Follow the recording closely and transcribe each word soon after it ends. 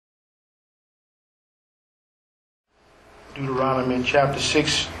Deuteronomy chapter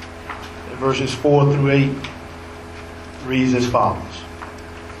 6, verses 4 through 8 reads as follows.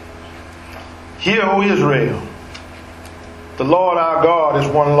 Hear, O Israel, the Lord our God is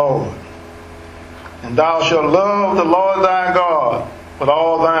one Lord, and thou shalt love the Lord thy God with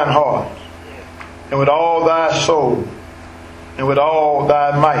all thine heart, and with all thy soul, and with all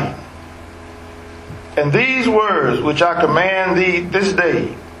thy might. And these words which I command thee this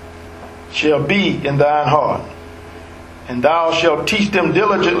day shall be in thine heart, and thou shalt teach them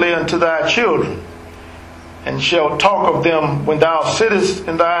diligently unto thy children, and shalt talk of them when thou sittest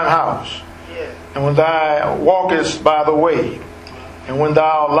in thine house, and when thou walkest by the way, and when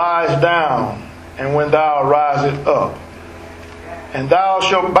thou liest down, and when thou risest up. And thou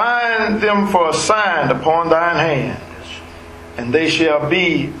shalt bind them for a sign upon thine hands, and they shall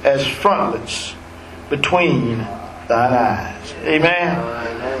be as frontlets between thine eyes. Amen?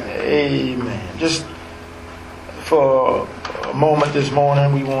 Amen. Just for a moment this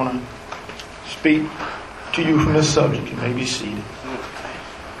morning, we want to speak to you from this subject. You may be seated.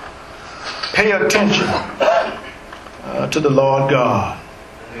 Pay attention to the Lord God.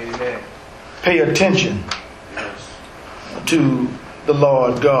 Amen. Pay attention to the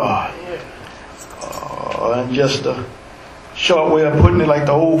Lord God. And just a short way of putting it, like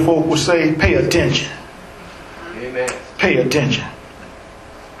the old folk would say, pay attention. Amen. Pay attention.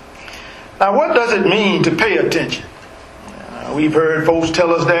 Now, what does it mean to pay attention? We've heard folks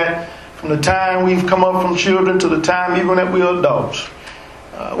tell us that from the time we've come up from children to the time even that we're adults.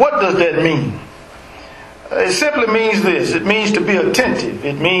 What does that mean? It simply means this. It means to be attentive.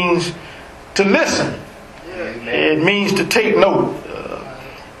 It means to listen. Amen. It means to take note.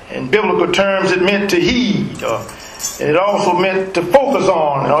 In biblical terms, it meant to heed. It also meant to focus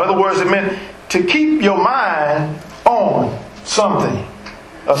on. In other words, it meant to keep your mind on something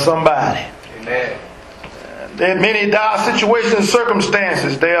or somebody. Amen. There are many dire situations and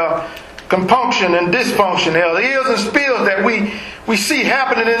circumstances. There are compunction and dysfunction. There are ills and spills that we see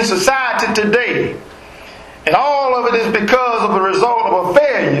happening in society today. And all of it is because of the result of a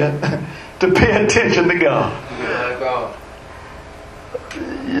failure to pay attention to God. God.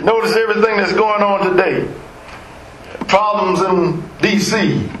 You notice everything that's going on today. Problems in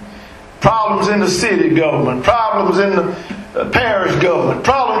D.C., problems in the city government, problems in the parish government,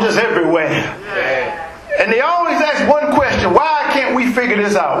 problems just everywhere. Yeah. And they always ask one question: why can't we figure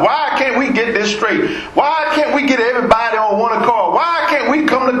this out? Why can't we get this straight? Why can't we get everybody on one accord? Why can't we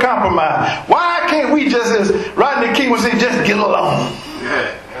come to compromise? Why can't we just, as Rodney King would say, just get along?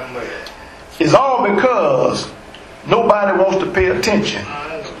 Yeah. It's all because nobody wants to pay attention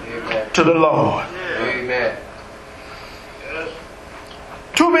to the Lord. Amen.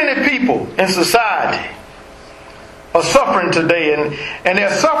 Too many people in society are suffering today, and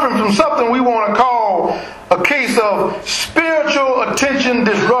they're suffering from something we want to call a case of spiritual attention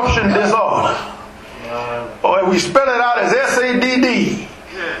disruption disorder. Or we spell it out as SADD.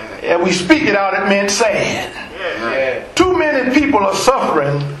 And we speak it out, it meant sad. Yeah. Too many people are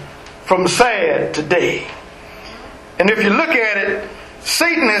suffering from sad today. And if you look at it,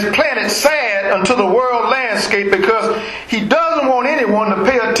 Satan has planted sad onto the world landscape because he doesn't want anyone to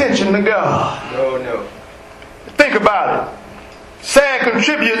pay attention to God. No. Think about it. Sad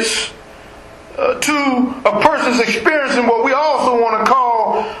contributes to a person's experiencing what we also want to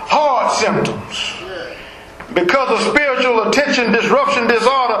call hard symptoms. Because of spiritual attention disruption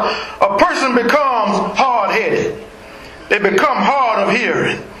disorder, a person becomes hard-headed. They become hard of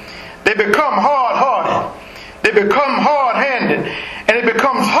hearing. They become hard-hearted. They become hard-handed. And it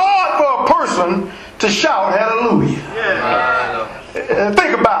becomes hard for a person to shout hallelujah.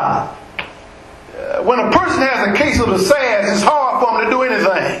 Think about it. When a person has a case of the sads, it's hard for them to do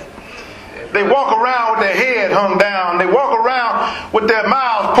anything. They walk around with their head hung down. They walk around with their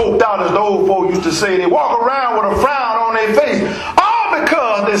mouths poked out, as the old folk used to say. They walk around with a frown on their face, all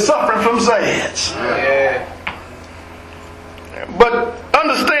because they're suffering from sads. Yeah. But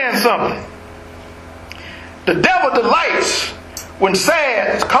understand something. The devil delights when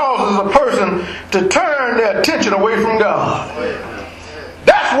sad causes a person to turn their attention away from God.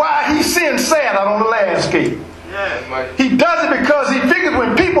 That's why he sends sad out on the landscape. He does it because he figures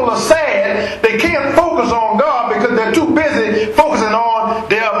when people are sad, they can't focus on God because they're too busy focusing on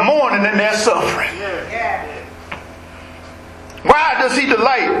their mourning and their suffering. Why does he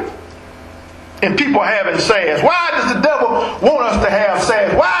delight in people having sads? Why does the devil want us to have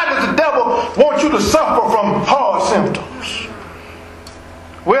sads? Why does the devil want you to suffer from hard symptoms?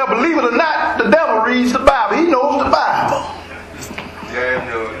 Well, believe it or not, the devil reads the Bible. He knows the Bible.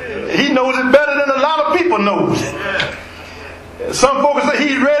 He knows it better than a lot of people knows it. Some folks say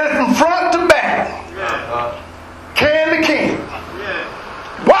he read it from front to back. Can to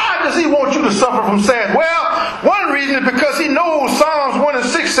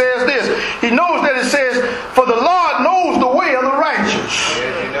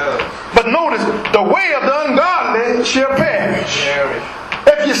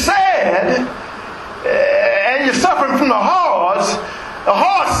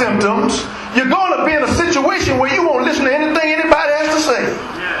heart symptoms, you're going to be in a situation where you won't listen to anything anybody has to say.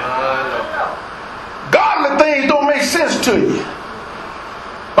 Godly things don't make sense to you.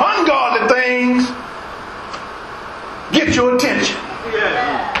 Ungodly things get your attention.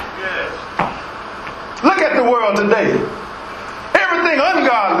 Look at the world today. Everything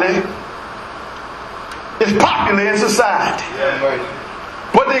ungodly is popular in society.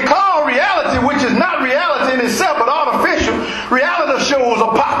 What they call reality, which is not reality in itself but artificial, reality shows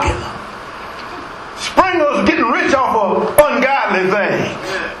are popular. Springer's getting rich off of ungodly things.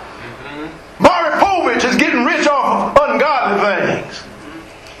 Maury Povich is getting rich off of ungodly things.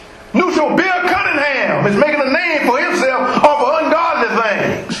 Neutral Bill Cunningham is making a name for himself off of ungodly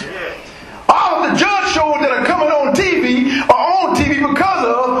things. All of the judge shows that are coming on TV are on TV because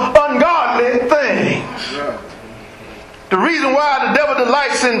of ungodly things. The reason why the devil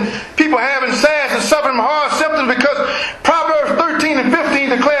delights in people having sad and suffering from heart symptoms because Proverbs 13 and 15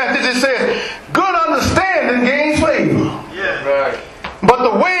 declares this. It says, good understanding gains favor. But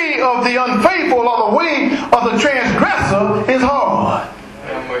the way of the unfaithful or the way of the transgressor is hard.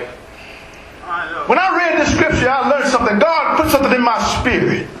 When I read this scripture, I learned something. God put something in my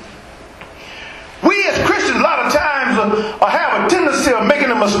spirit. We as Christians a lot of times have a tendency of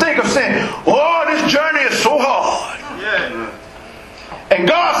making a mistake of saying, oh, this journey is so hard. And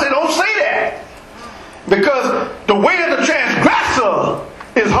God said, don't say that. Because the way of the transgressor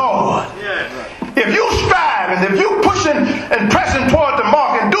is hard. If you strive and if you pushing and pressing toward the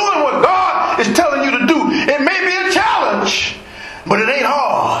mark and doing what God is telling you to do, it may be a challenge, but it ain't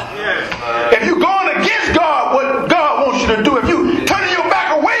hard. If you're going against God, what God wants you to do, if you turning your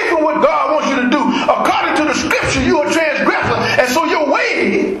back away from what God wants you to do, according to the scripture, you are a transgressor, and so your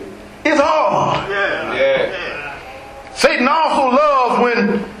way is hard. Satan also loves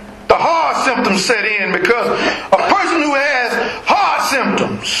when the heart symptoms set in, because a person who has heart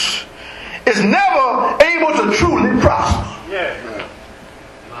symptoms is never able to truly prosper.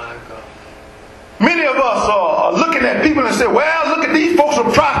 Many of us are looking at people and say, well, look at these folks are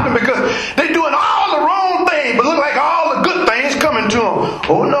prospering because they're doing all the wrong things, but look like all the good things coming to them.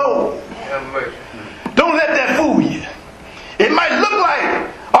 Oh no. Don't let that fool you. It might look like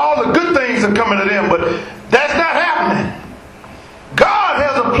all the good things are coming to them, but that's not happening. God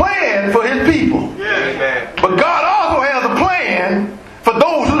has a plan for his people. But God also has a plan for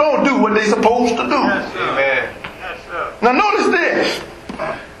those who don't do what they're supposed to do. Now notice this.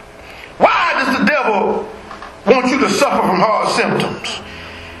 Why does the devil want you to suffer from heart symptoms?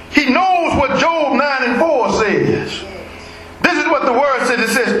 He knows what Job 9 and 4 says. This is what the word says.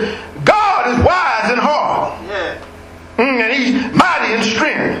 It says, God is wise in heart. And he's mighty in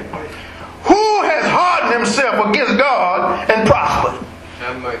strength. Who has hardened himself against God and prospered?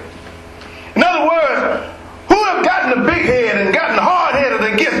 In other words, who have gotten a big head and gotten hard-headed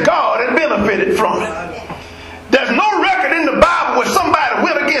against God and benefited from it? There's no record in the Bible where somebody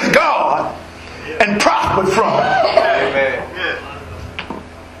went against God and prospered from it.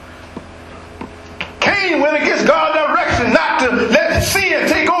 Cain went against God's direction not to let sin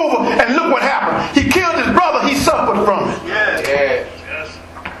take over, and look what happened. He killed his brother, he suffered from it.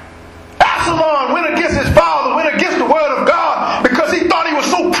 Absalom went against his father, went against the word of God because he thought he was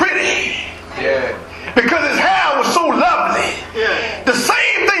so pretty. Because his hair was so lovely. The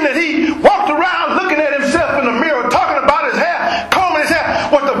same thing that he walked around looking at himself in the mirror, talking about his hair, combing his hair,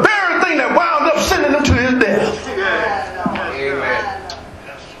 was the very thing that wound up sending him to his death.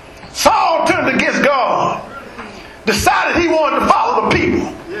 Saul turned against God, decided he wanted to follow the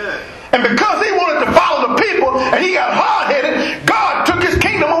people. And because he wanted to follow the people and he got hard-headed, God took his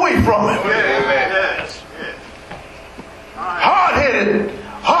kingdom away from him.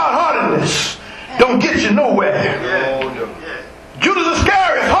 Hard-headedness don't get you nowhere. Judas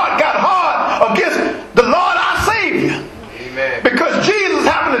Iscariot's heart got hard against the Lord our Savior. Because Jesus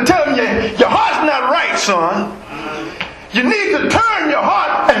happened to tell him, your heart's not right, son. You need to turn your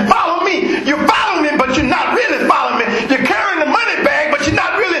heart and follow me. You follow me, but you're not really following me. You're carrying the money bag, but you're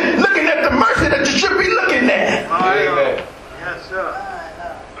not really looking at the mercy that you should be looking at.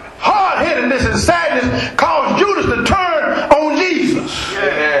 Hard-headedness and sadness caused Judas to turn on Jesus.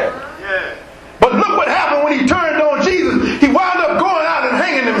 But look what happened when he turned on Jesus. He wound up going out and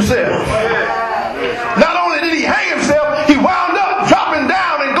hanging himself. Not only did he hang himself, he wound up dropping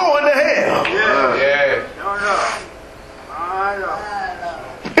down and going to hell.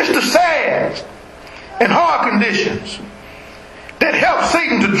 It's the sad and hard conditions that help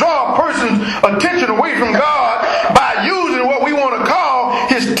Satan to draw a person's attention away from God by using what we want to call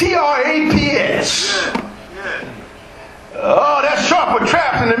his TRAPS. Oh, that's short for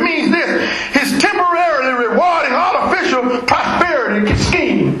traps, and it means this: his temporarily rewarding artificial prosperity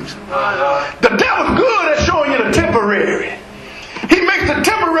scheme. the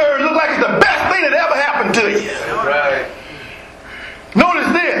temporary look like it's the best thing that ever happened to you. Right.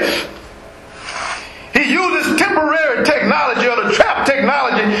 Notice this. He uses temporary technology or the trap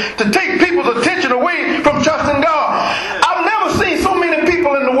technology to take people's attention away from trusting God. I've never seen so many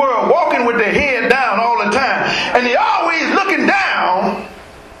people in the world walking with their head down all the time. And they're always looking down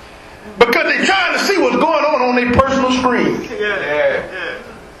because they're trying to see what's going on their personal screen. Yeah.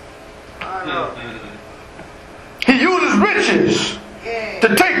 I know. He uses riches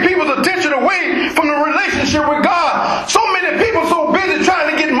to take people's attention away from the relationship with God. So many people so busy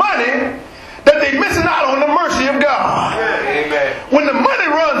trying to get money that they're missing out on the mercy of God. Amen. When the money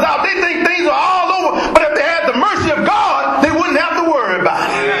runs out, they think things are all over. But if they had the mercy of God, they wouldn't have to worry about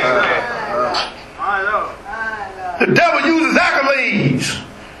it. I know. The devil uses accolades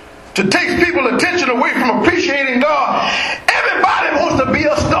to take people's attention away from appreciating God. Everybody wants to be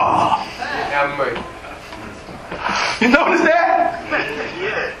a star. You notice that?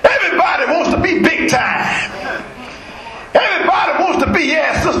 Everybody wants to be big time. Everybody wants to be,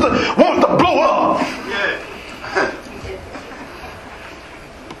 yeah, sister, wants to blow up.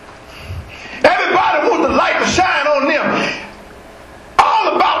 Everybody wants the light to shine on them.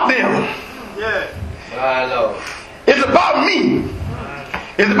 All about them. I know. It's about me.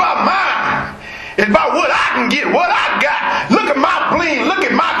 It's about mine. It's about what I can get, what I got. Look at my bling, look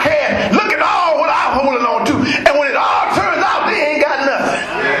at my cash, look at all what I'm holding on to. And when it all turns out, they ain't got nothing.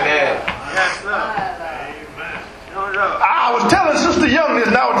 Amen. I was telling Sister Young this,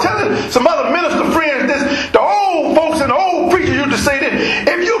 and I was telling some other minister friends this. The old folks and the old preachers used to say this: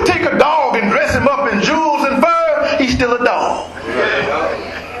 if you take a dog and dress him up in jewels and fur, he's still a dog.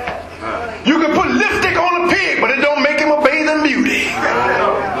 You can put lipstick on a pig, but it don't make him a bathing beauty.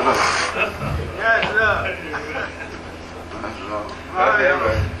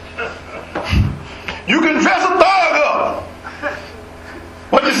 You can dress a dog up.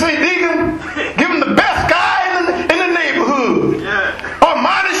 What you say, Deacon? Give him the best guy in the neighborhood.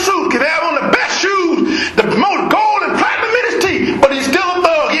 Armani suit, can have on the best shoes, the most gold and platinum in his teeth, but he's still a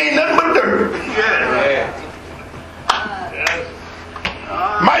thug. He ain't nothing but dirt.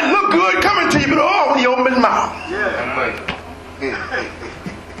 Might look good coming to you, but oh, when he opens his mouth.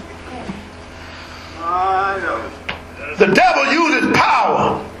 The devil uses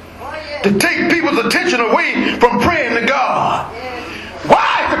power to take people's attention away from praying to God.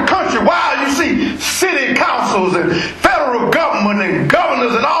 Why is the country, why you see city councils and federal government and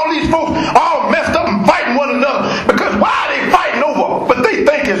governors and all these folks all messed up and fighting one another? Because why are they fighting over what they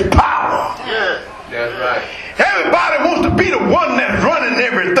think is power? That's right. Everybody wants to be the one that's running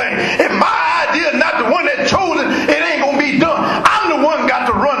everything. If my idea is not the one that's chosen, it ain't going to be done. I'm the one got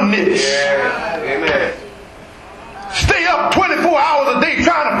to run this. Amen. Stay up 24 hours a day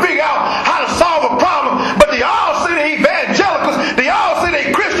trying to figure out how to solve a problem, but they all say they evangelicals, they all say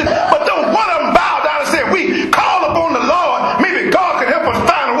they Christians, but don't one of them bow down and say, if we call upon the Lord, maybe God can help us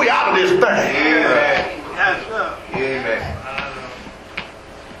find a way out of this thing. Amen.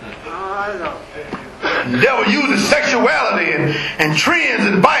 The devil uses sexuality and trends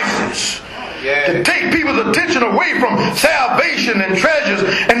and vices to take people's attention away from salvation and treasures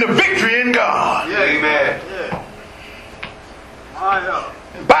and the victory in God. Amen.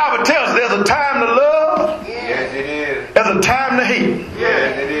 The Bible tells us there's a time to love. Yes, it is. There's a time to hate.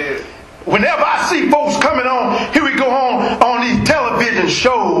 Yes, it is. Whenever I see folks coming on, here we go on these television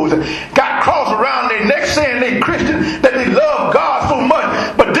shows, got cross around their neck saying they Christian, that they love God so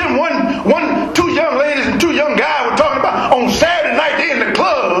much. But then two young ladies and two young guys were talking about on Saturday night they in the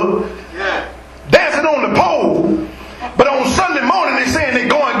club, dancing on the pole. But on Sunday morning they saying they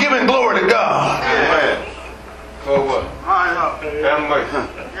going giving glory to God. For what?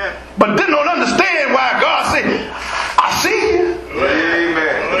 But didn't understand why God said, I see you.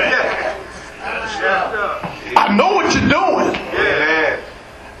 Amen. I know what you're doing. Amen.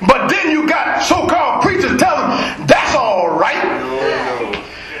 But then you got so-called preachers telling them, that's all right. No.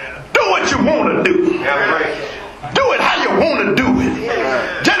 Do what you want to do. Do it how you want to do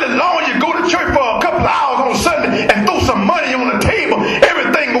it. Just as long as you go to church for a couple of hours on Sunday and throw some money on the table,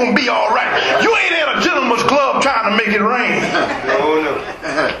 everything going to be all right. You ain't at a gentleman's club trying to make it rain. No.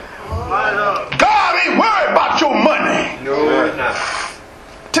 God ain't worried about your money. No, it's not.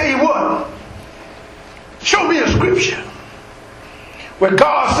 Tell you what, show me a scripture where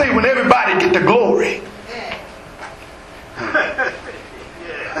God say when everybody get the glory,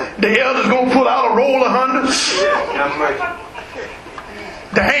 the elders gonna pull out a roll of hundreds.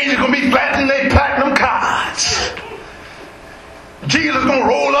 The angels gonna be flattening their platinum cards. Jesus gonna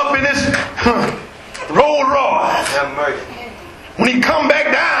roll up in his Rolls Royce. When he come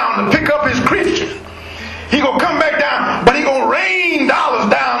back down to pick up his Christian, he gonna come back down But He's going to rain dollars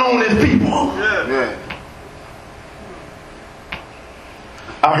down on His people. Yeah.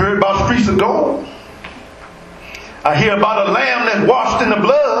 I heard about streets of gold. I hear about a lamb that's washed in the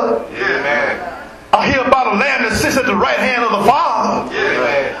blood. Amen. I hear about a lamb that sits at the right hand of the Father.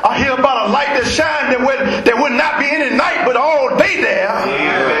 Amen. I hear about a light that shines that there would not be any night but all day there.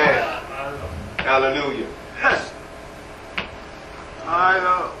 Amen. Hallelujah. Yes. I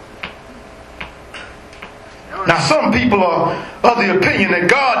know. Now some people are of the opinion that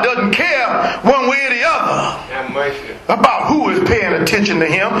God doesn't care one way or the other Have mercy. about who is paying attention to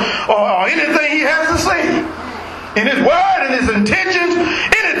Him or anything He has to say. In His word and His intentions,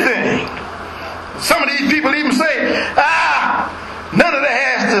 anything. Some of these people even say, none of that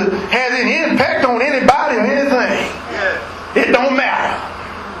has any impact on anybody or anything. It don't matter.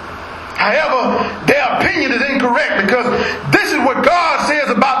 However, their opinion is incorrect because this is what God says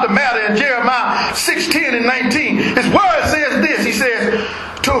about the matter in Jeremiah 6:10 and 19. His word says this. He says,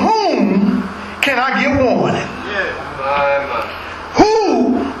 to whom can I give warning?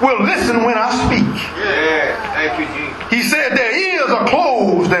 Who will listen when I speak? Yeah. Thank you, Jesus. He said their ears are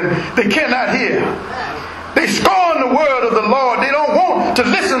closed and they cannot hear. They scorn the word of the Lord. They don't want to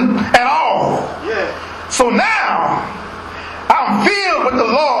listen at all. So now, I'm filled with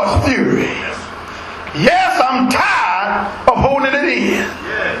the Lord's fury. Yes, I'm tired of holding it in.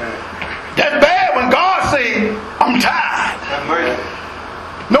 That's bad when God says, I'm tired. Have mercy.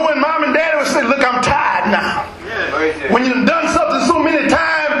 Knowing mom and daddy would say, look, I'm tired now. Mercy. When you've done something so many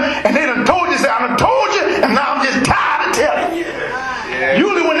times and they done told you, say, I done told you, and now I'm just tired of telling you. Yeah.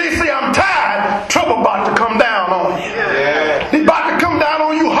 Usually when they say I'm tired, trouble about to come down on you. Yeah. It's about to come down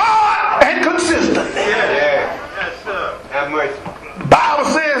on you hard and consistent. Yeah. Have mercy. Bible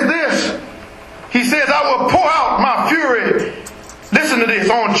says this. He says, I will pour out my fury, listen to this,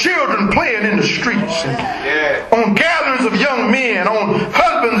 on children playing in the streets, Yeah. on gatherings of young men, on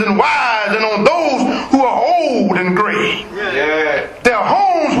husbands and wives, and on those who are old and gray. Yeah. Their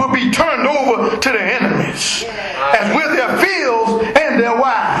homes will be turned over to their enemies, as with their fields and their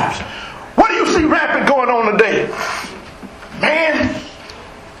wives. What do you see rampant going on today? Man,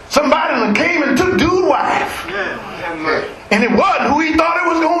 somebody done came and took dude's wife. Have mercy. And it wasn't who he thought it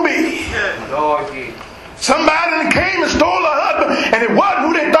was going to be. Lord Jesus. Somebody done came and stole her husband, and it wasn't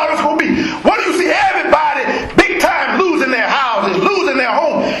who they thought it was going to be. What do you see? Everybody big time losing their houses, losing their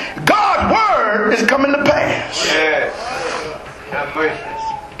home. God's word is coming to pass. Yeah. Have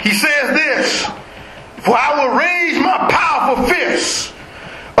mercy. He says this, for I will raise my powerful fist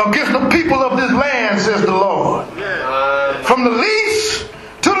against the people of this land, says the Lord. From the least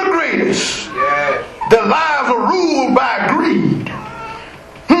to the greatest, Yeah. their lives are ruled by greed.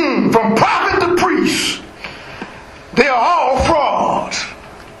 From prophet to priest, they are all frauds.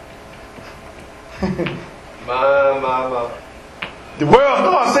 My. The world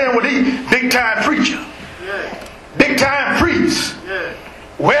starts saying, well, these big time preacher, big time priest,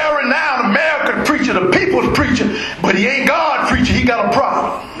 well-renowned American preacher, the people's preacher, but he ain't God's preacher. He got a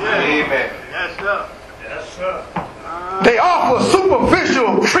problem. Amen. Yes, sir. They offer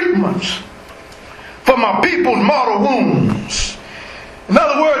superficial treatments for my people's mortal wounds. In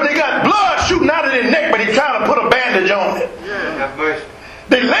other words, they got blood shooting out of their neck, but he's trying to put a bandage on it. Have mercy.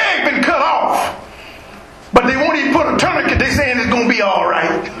 Their leg been cut off, but they won't even put a tourniquet. They saying it's going to be all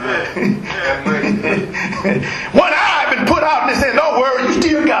right. Have mercy. One eye been put out, and they saying, don't worry, you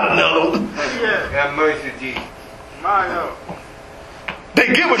still got another one. Have mercy, Jesus. My Lord. They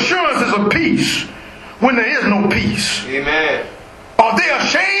give assurances of peace when there is no peace. Amen. Are they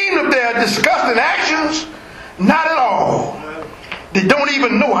ashamed of their disgusting actions? Not at all. They don't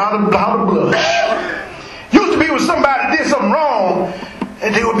even know how to blush. Used to be when somebody did something wrong,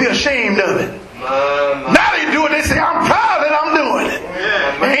 and they would be ashamed of it. Now they do it, they say, I'm proud that I'm doing it.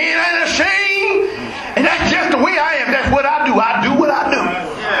 And ain't I ashamed? And that's just the way I am. That's what I do. I do what I do.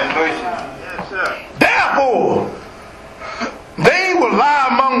 Have mercy. Yes, sir. Therefore, they will lie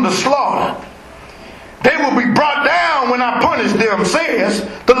among the slaughter. They will be brought down when I punish them, says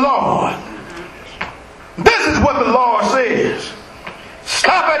the Lord. This is what the Lord says.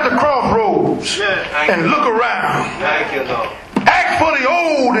 Stop at the crossroads and look around. Thank you, Lord. Ask for the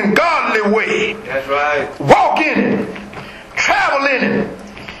old and godly way. That's right. Walk in it. Travel in it.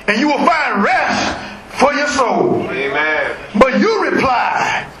 And you will find rest for your soul. Amen. But you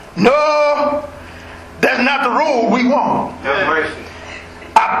reply, no, that's not the road we want. Have mercy.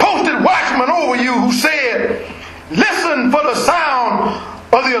 I posted watchmen over you who said, listen for the sound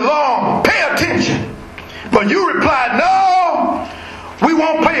of the alarm. Pay attention. But you replied, no, we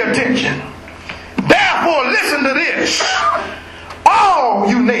won't pay attention. Therefore, listen to this. All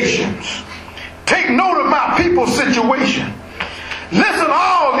you nations, take note of my people people's situation. Listen,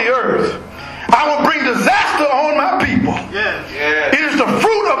 all the earth. I will bring disaster on my people. It is the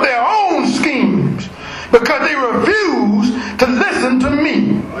fruit of their own schemes, because they refuse to listen to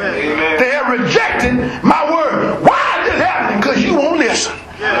me. Amen. They have rejected my word. Why is this happening? Because you won't listen.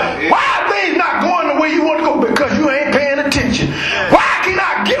 Why are things not going the way you want to go? Because you ain't paying attention. Why can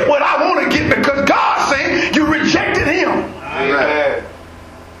I get what I want to get? Because God said you rejected him. Amen.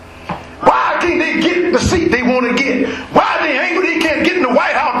 Why can't they get the seat they want to get? Why are they angry they can't get in the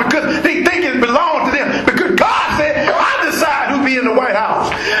White House? Because they think it belongs to them. Because God said, I decide who be in the White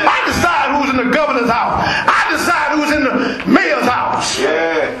House. I decide who's in the governor's house. I decide who's in the mayor's house.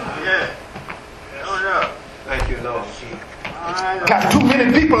 Thank you, Lord. Got too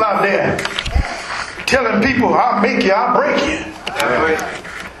many people out there telling people, I'll make you, I'll break you.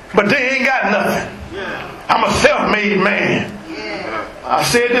 But they ain't got nothing. I'm a self-made man. I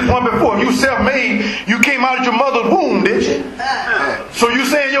said this one before. If you self-made, you came out of your mother's womb, did you? So you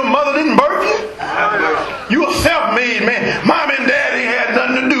saying your mother didn't birth you? You a self-made man. Mom and dad ain't had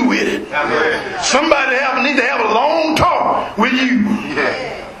nothing to do with it. Somebody need to have a long talk with you.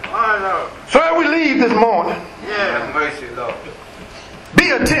 So as we leave this morning,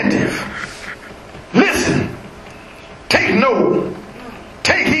 be attentive. Listen. Take note.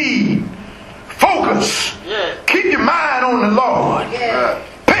 Take heed. Focus. Keep your mind on the Lord.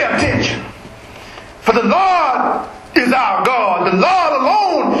 Pay attention. For the Lord is our God. The Lord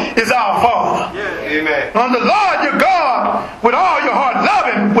alone is our Father. Amen. On the Lord your God with all your heart.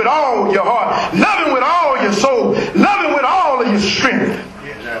 Love him with all your heart. Love him with all your soul. Love him with all of your strength.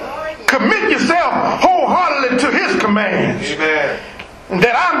 Commit yourself wholeheartedly to his commands. Amen.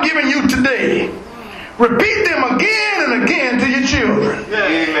 That I'm giving you today. Repeat them again and again to your children.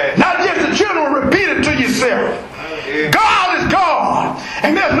 Amen. Not just the children, repeat it to yourself. Amen. God is God,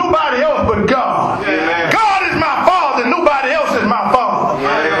 and there's nobody else but God. Amen. God is my Father, and nobody else is my Father.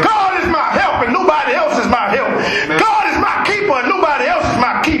 Amen. God is my help, and nobody else is my help. Amen. God is my keeper, and nobody else is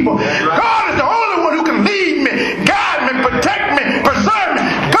my keeper. God is the only one who can lead me, guide me, protect me, preserve me.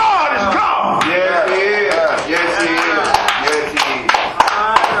 God is God. Yes, he is. Yes, he is. Yes, he is.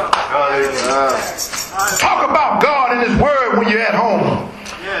 Hallelujah. Talk about God in his word when you're at home.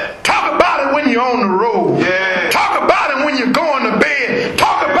 Talk about it when you're on the road. Talk about it when you're going to bed.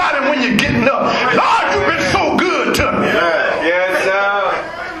 Talk about it when you're getting up. Lord, you've been so good to me. Yes, sir.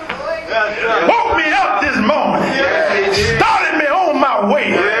 Woke me up this morning. Started me on my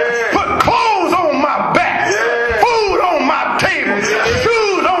way. Put clothes on my back. Food on my table.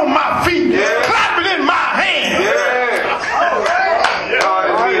 Shoes on my feet. Clapping in my hands. God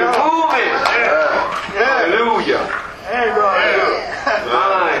is being moving. Hallelujah.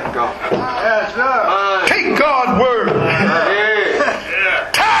 My God. Take God's word.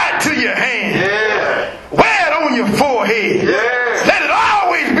 Tie it to your hand. Wear it on your forehead. Let it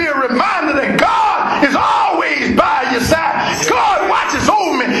always be a reminder that God is always by your side. God watches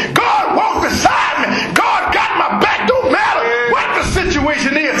over me. God walks beside me. God got my back. Don't matter what the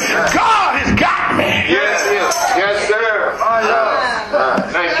situation is. God has got me. Yes, sir.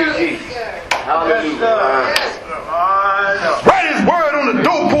 Thank you, Jesus. Hallelujah. Write his word on the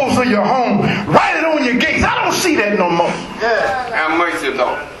doorposts of your home. Write it on your gates. I don't see that no more. Have mercy,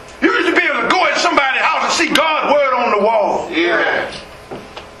 Lord. You used to be able to go in somebody's house and see God's word on the wall.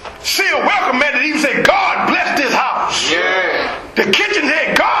 See a welcome mat that even say, God bless this house. The kitchen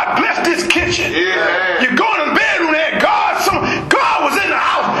had, God bless this kitchen. You go in the bedroom there, God was in the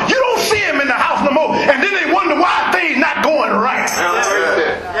house. You don't see him in the house no more. And then they wonder why things not going right.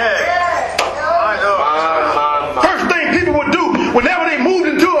 First thing people would do whenever they moved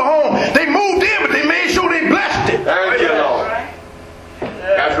into a home, they moved in, but they made sure they blessed it. Thank you, Lord.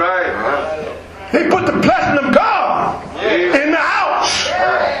 That's right. They put the blessing of God in the house.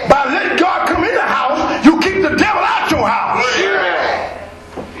 By letting God come in the house, you keep the devil out your house.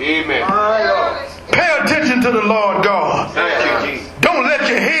 Amen. Pay attention to the Lord God. Thank you, Jesus. Don't let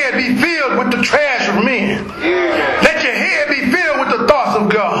your head be filled with the trash of men. Let your head be filled with the thoughts of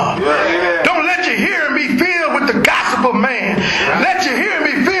God. Don't let your hearing be filled with the gossip of man. Let your hearing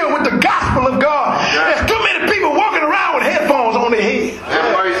be filled with the gospel of God. There's too many people walking around with headphones on their head.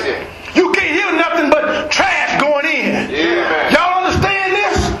 You can't hear nothing but trash going in. Y'all understand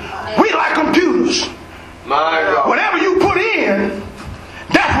this? We like computers. My God. Whatever you put in,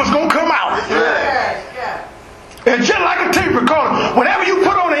 that's what's going to come out. And just like a tape recorder, whatever you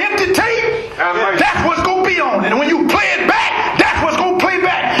put on an empty tape, that's what's going to be on it. And when you play it back, that's what's going to play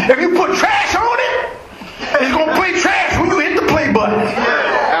back. If you put trash on it, it's going to play trash when you hit the play button.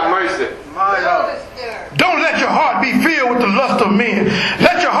 Have mercy. Don't let your heart be filled with the lust of men.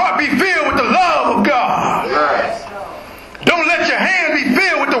 Let your heart be filled with the love of God.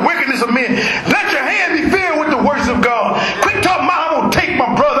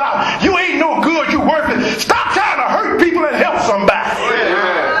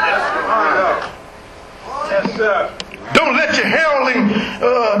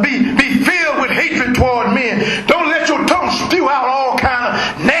 be filled with hatred toward men. Don't let your tongue spew out all kind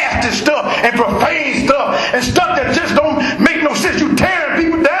of nasty stuff and profane stuff and stuff that just don't make no sense. You tearing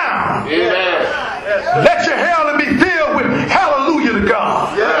people down. Amen. Let your hell be filled with hallelujah to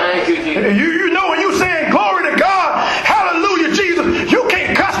God. Thank you, Jesus. You know when you saying glory to God, hallelujah, Jesus, you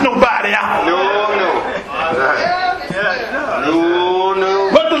can't cuss nobody out. No.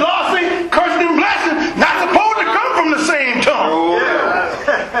 But the law says cursing and blessing not supposed to come from the same tongue.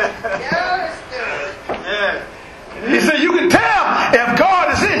 He said you can tell if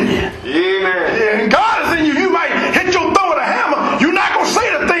God is in you. Amen. And God is in you. You might hit your throat with a hammer. You're not going to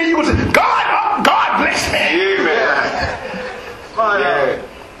say the thing you would say. God bless me. Amen.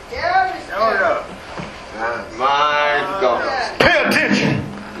 My God. Pay attention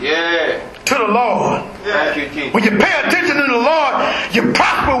to the Lord. Thank you, Jesus. When you pay attention to the Lord, you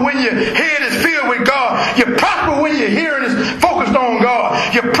prosper when your head is filled with God. You prosper when your hearing is focused on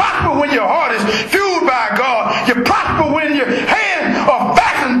God. You prosper when your heart is fueled by God. You prosper when your hands are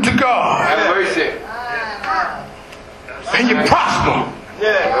fastened to God. Have mercy. And you prosper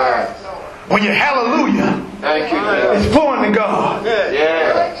when your hallelujah Thank you, is flowing to God.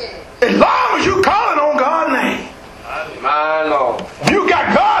 As long as you calling on God's name. my Lord. You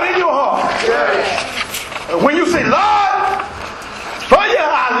got God in your heart. When you say, Lord, for you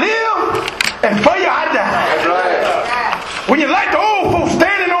I live and for you I die. That's right. When you like the old folks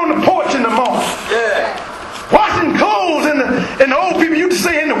standing on the porch in the morning, washing clothes, and the old people used to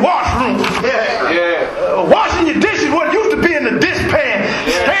say in the washroom, washing your dishes, what used to be in the dishpan,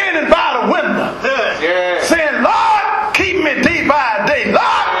 standing by the window, saying, Lord, keep me day by day.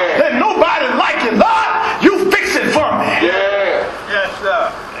 Lord, let nobody like you. Lord, you fix it for me.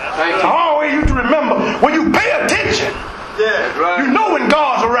 I always used to remember, when you pay attention, you know when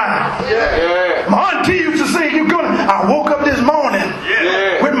God's around. My auntie used to say, I woke up this morning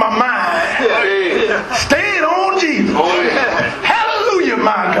with my mind staying on Jesus. Hallelujah,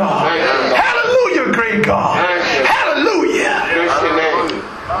 my God. Hallelujah, great God. Hallelujah.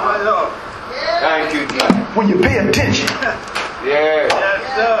 Thank you, Jesus. When you pay attention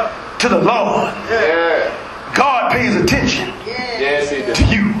to the Lord, God pays attention Yes, He does. to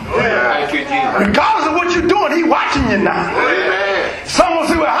you. Thank you, Jesus. Regardless of what you're doing, He's watching you now. Amen. Someone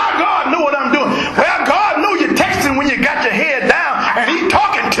say, well, how God know what I'm doing? Well, God know you're texting when you got your head down and He's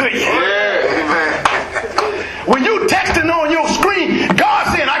talking to you. When you texting on your screen, God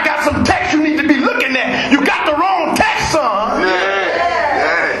saying, I got some text you need to be looking at. You got the wrong text, son.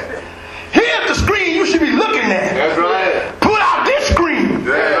 Here's the screen you should be looking at. That's right. Pull out this screen.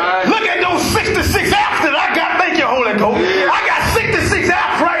 That's right. Look at those 66 apps that I got. Thank you, Holy Ghost. I got 66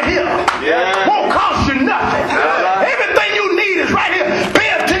 apps right here. Won't cost you nothing. Everything you need is right here.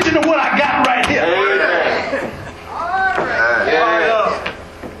 Pay attention to what I got right here.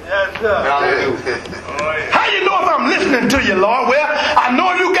 How you know if I'm listening to you, Lord? Well, I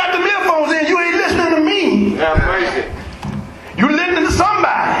know if you got the earphones in, you ain't listening to me. Have mercy. You listening to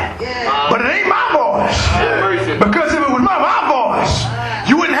somebody. But it ain't my voice. Have mercy. Because if it was my voice,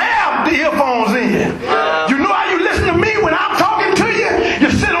 you wouldn't have the earphones in. You know how you listen to me when I'm talking to you? You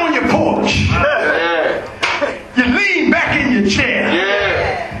sit on your porch. You lean back in your chair.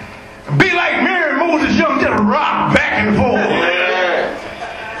 Be like Mary and Moses Young, just rock back and forth.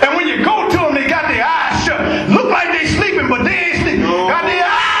 And when you go to them, they got their eyes shut. Look like they sleeping, but they ain't sleeping. Got their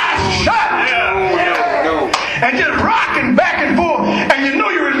eyes shut. And just rocking back and forth. And you know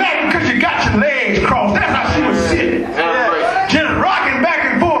you're relaxed because you got your legs crossed. That's how she was sitting. Just rocking back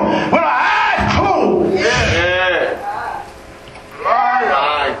and forth with her eyes closed.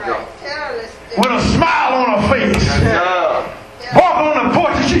 With a smile on her face. Walk on the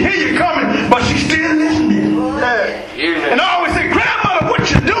porch and she hear you coming, but she's still listening. And I always say, grandmother, what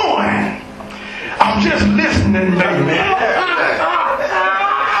you doing? I'm just listening, baby.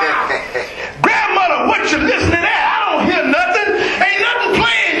 Grandmother, what you listening at? I don't hear nothing. Ain't nothing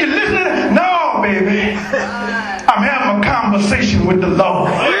playing. You listening? No, baby. I'm having a conversation with the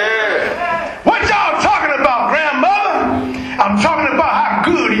Lord. What y'all talking about, grandmother? I'm talking about how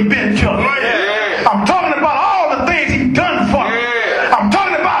good He been to me. I'm talking about all the things He done for me. I'm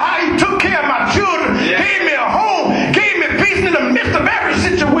talking about how He took care of my children, gave me a home, gave me peace in the midst of every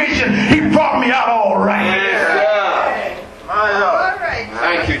situation. He brought me out all right.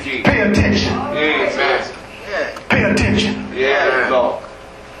 Thank you, Jesus. Pay attention. Pay attention. Lord.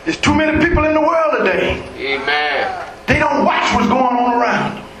 There's too many people in the world today. Amen. They don't watch what's going on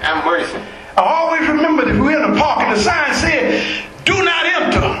around them. Have mercy. I always remember that we were in the park and the sign said, do not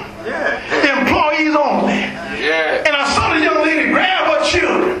enter. Employees only. And I saw the young lady grab her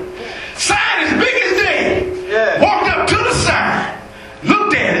children. Sign as big as day. Walked up to the sign.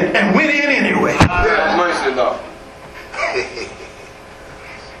 Looked at and went in anyway. Have mercy, Lord.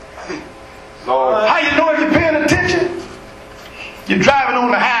 Lord. How you know if you're paying attention? You're driving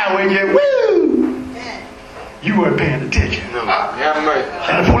on the highway and you're, woo! You weren't paying attention. Have mercy.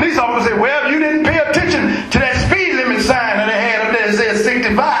 And the police officer said, well, you didn't pay attention to that speed limit sign that they had up there that said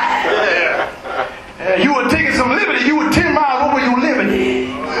 65. You were taking some liberty. You were 10 miles over your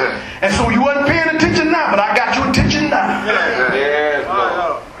liberty. And so you wasn't paying attention now, but I got your attention now. Yes,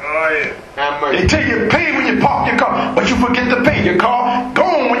 Lord. Have mercy. They tell you pay when you park your car, but you forget to pay your car.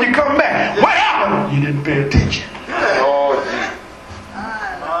 Gone when you come back. What happened? You didn't pay attention. Lord Jesus.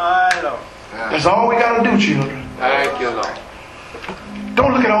 That's all we got to do, children. Thank you, Lord.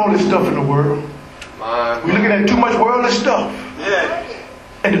 Don't look at all this stuff in the world. We're looking at too much worldly stuff.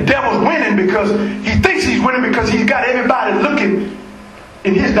 And the devil's winning because he thinks he's winning because he's got everybody looking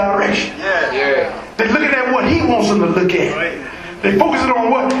in his direction. They're looking at what he wants them to look at. They're focusing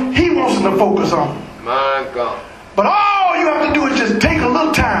on what he wants them to focus on. My God. But all you have to do is just take a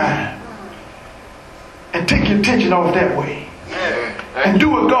little time and take your attention off that way. And do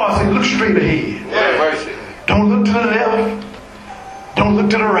what God said. Look straight ahead. Don't look to the left. Don't look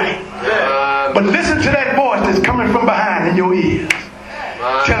to the right. But listen to that voice that's coming from behind in your ears,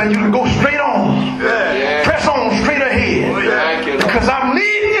 telling you to go straight on. Press on straight ahead. Because I'm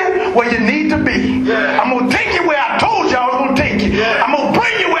leading you where you need to be. I'm going to take you where I told you I was going to take you. I'm going to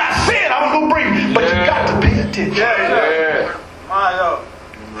bring you where I said I was going to bring you. But you got to pay attention.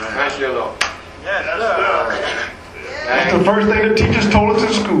 Thank you, Lord. That's the first thing the teachers told us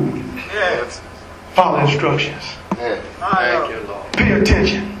in school. Follow instructions. Thank you, Lord. Pay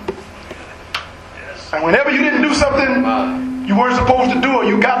attention. And whenever you didn't do something you weren't supposed to do or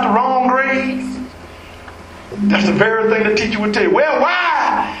you got the wrong grade, that's the very thing the teacher would tell you. Well,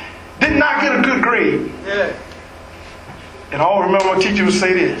 why didn't I get a good grade? And I always remember my teacher would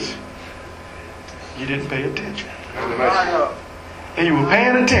say this. You didn't pay attention. And you were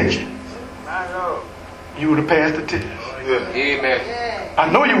paying attention, you would have passed the test. Amen. I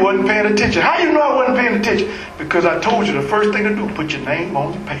know you wasn't paying attention. How you know I wasn't paying attention? Because I told you the first thing to do, put your name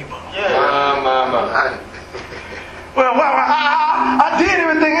on your paper. Well, I did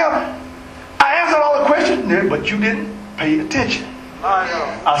everything else. I answered all the questions, but you didn't pay attention.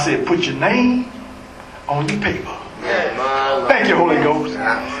 I said, put your name on your paper. Thank you, Holy Ghost.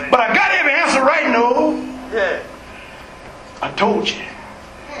 But I got every answer right, no. I told you.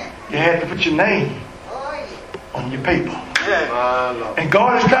 You had to put your name on your paper. And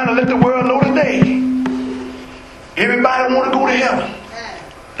God is trying to let the world know today. Everybody want to go to heaven.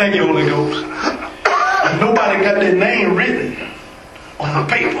 Thank you, Holy Ghost. And nobody got their name written on the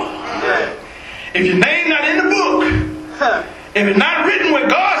paper. If your name not in the book, if it's not written where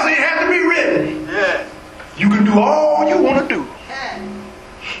God said it has to be written, you can do all you want to do.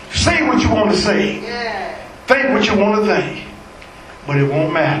 Say what you want to say. Think what you want to think. But it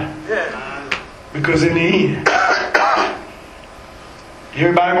won't matter. Because in the end,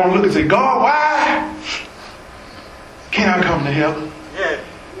 everybody gonna look and say, God, why can't I come to heaven?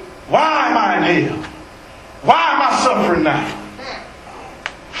 Why am I in hell? Why am I suffering now?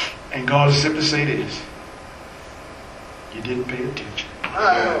 And God will simply say this. You didn't pay attention.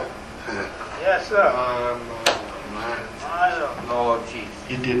 Yes, sir. Lord Jesus.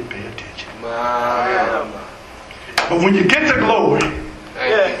 You didn't pay attention. But when you get to glory,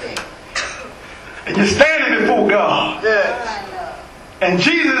 and you're standing before God, and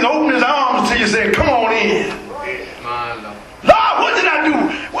Jesus opened his arms to you and said, come on in. Lord, what did I do?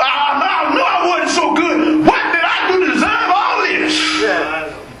 Well, I know I wasn't so good. What did I do to deserve all this?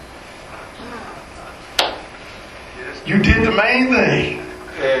 You did the main thing.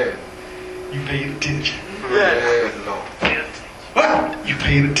 You paid attention. What? You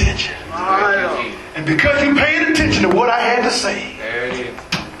paid attention. And because you paid attention to what I had to say,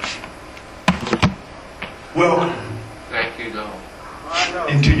 welcome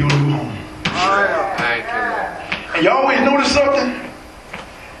into your new home. And you always notice something?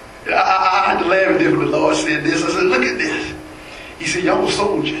 I had to laugh at this when the Lord said this. I said, look at this. He said, y'all were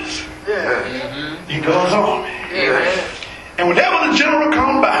soldiers in God's army. And whenever the general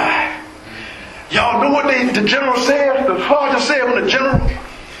come by, y'all know what the general said? The sergeant said when the general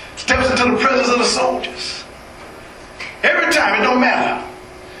steps into the presence of the soldiers. Every time, it don't matter.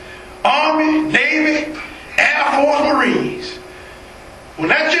 Army, Navy, Air Force, Marines. When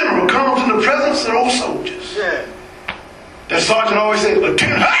that general comes in the presence of those soldiers, that sergeant always says,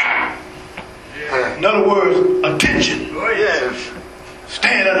 attention. In other words, attention.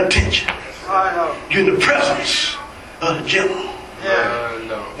 Stand at attention. You're in the presence of the general.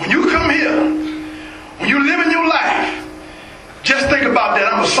 When you come here, when you live in your life, Just think about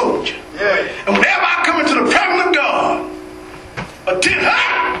that. I'm a soldier. And whenever I come into the presence of God, attend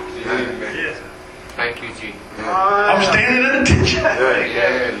high. Thank you, Jesus. I'm standing at attention.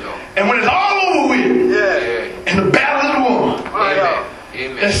 And when it's all over with, and the battle is won,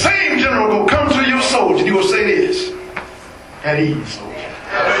 the same general will come to your soldier and he will say this: at ease, soldier.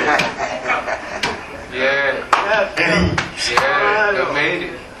 At ease. You made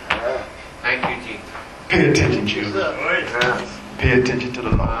it. Thank you, Jesus. Pay attention, children. Pay attention to the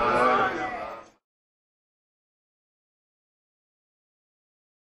Lord.